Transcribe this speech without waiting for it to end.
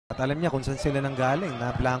At alam niya kung saan sila nanggaling.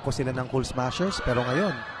 Na-blanco sila ng Cool Smashers. Pero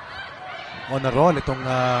ngayon, on a roll itong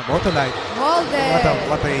Motolite. Molde.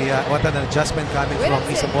 What an adjustment coming from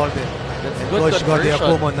Isa Molde. And Coach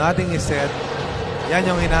Gordiacumo nodding his head. Yan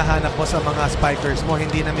yung hinahanap mo sa mga spikers mo.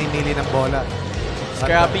 Hindi namimili ng bola.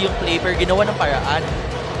 Scrappy yung flavor. Ginawa ng paraan.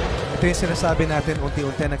 Ito yung sinasabi natin.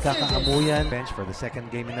 Unti-unti nagkakaamuyan. Bench for the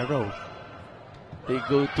second game in a row. They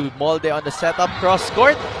go to Molde on the setup. Cross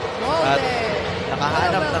court. Molde. At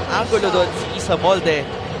nakahanap ng angulo doon si Isa Molde.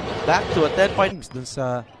 Back to a 10-point. Dun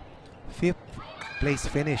sa 5th place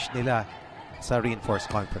finish nila sa Reinforced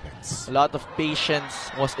Confidence. A lot of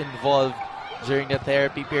patience was involved during the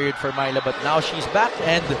therapy period for Myla, but now she's back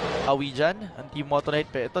and awi dyan ang Team Motolite.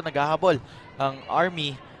 Pero ito naghahabol ang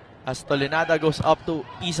Army as Tolenada goes up to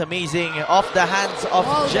Isa Amazing off the hands of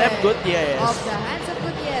Jem Gutierrez. Off the hands of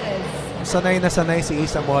Gutierrez. Sanay na sanay si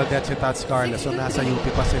Isa Molde at si Tats Carlos, so nasa UP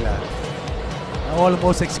pa sila.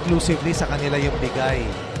 Almost exclusively sa kanila yung bigay.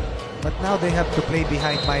 But now they have to play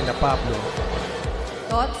behind Myla Pablo.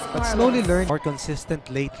 But slowly learn more consistent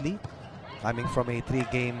lately, coming from a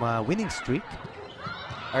 3-game winning streak.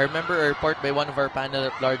 I remember a report by one of our panel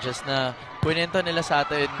at larges na kwento nila sa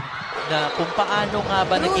atin na kung paano nga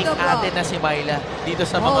ba naging ate na si Myla dito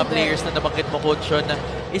sa mga players na nabanggit mo, Coach Sean, na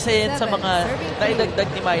isa yan sa mga naidagdag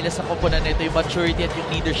ni Myla sa koponan nito, yung maturity at yung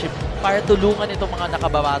leadership para tulungan itong mga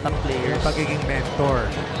nakababatang players. Yung pagiging mentor.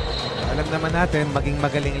 Alam naman natin, maging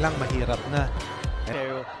magaling lang, mahirap na.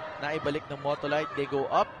 Pero naibalik ng Motolite, they go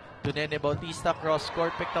up to Nene Bautista, cross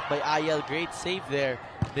court, picked up by Ayel, great save there.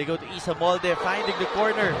 They go to Isa Molde, finding the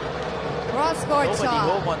corner. Cross court shot. Nobody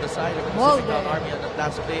home on the side of PacificTown-Army on the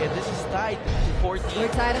last play, and this is tied to 14. We're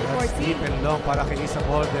tied at 14. That's deep and long para kay Isa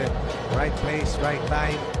Molde. Right place, right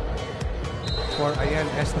time for Ayel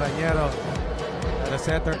Estrañero. The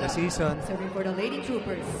center of the season. Serving for the Lady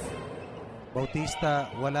Troopers.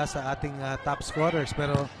 Bautista wala sa ating top scorers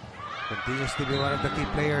pero continues to be one of the key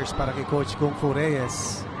players para kay Coach Kung Fu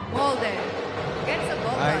Reyes. Molde gets a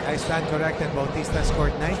goal. I stand corrected. Bautista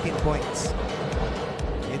scored 19 points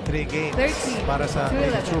in 3 games 13 para sa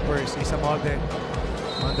Lady 11. Troopers. Isa Molde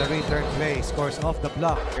on the return play scores off the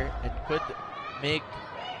block. And could make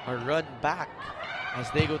a run back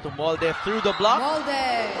as they go to Molde through the block.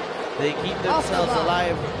 Molde. They keep themselves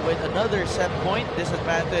alive with another set point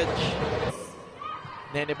disadvantage.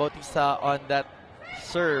 Nene Bautista on that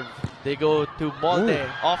serve. They go to Molde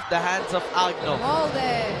off the hands of Agno.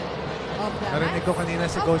 Molde. Off the Narinig ko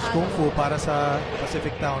kanina si Coach Kung Fu para sa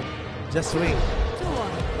Pacific Town. Just swing.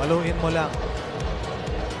 2-1. Paluin mo lang.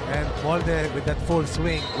 And Molde with that full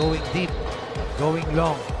swing, going deep, going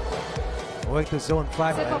long. Going to zone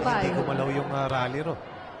 5. Hindi gumalaw yung rally ro.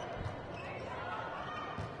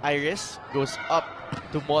 Iris goes up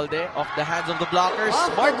to Molde off the hands of the blockers.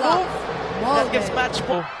 Off Smart the block. move. Molde. That gives match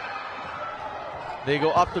po. They go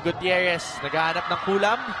up to Gutierrez. Naghahanap ng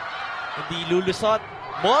kulam. Hindi lulusot.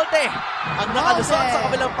 Molde ang nakalusot sa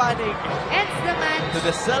kabilang panig. Ends the match. To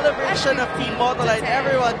the celebration of Team Motolite.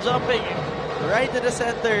 Everyone jumping right to the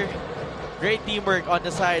center. Great teamwork on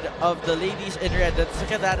the side of the ladies in red. Let's look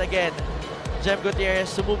at that again. Jem Gutierrez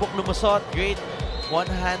sumubok lumusot. Great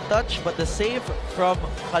one-hand touch, but the save from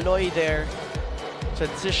Kaloy there.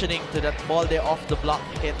 Transitioning to that Molde off the block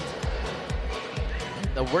hit.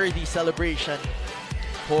 The worthy celebration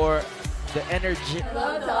for the energy.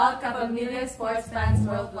 Hello to all Kapamilya sports fans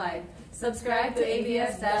worldwide. Subscribe to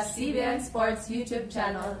ABS-CBN Sports YouTube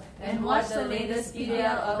channel and watch the latest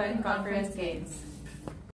PDL Open Conference games.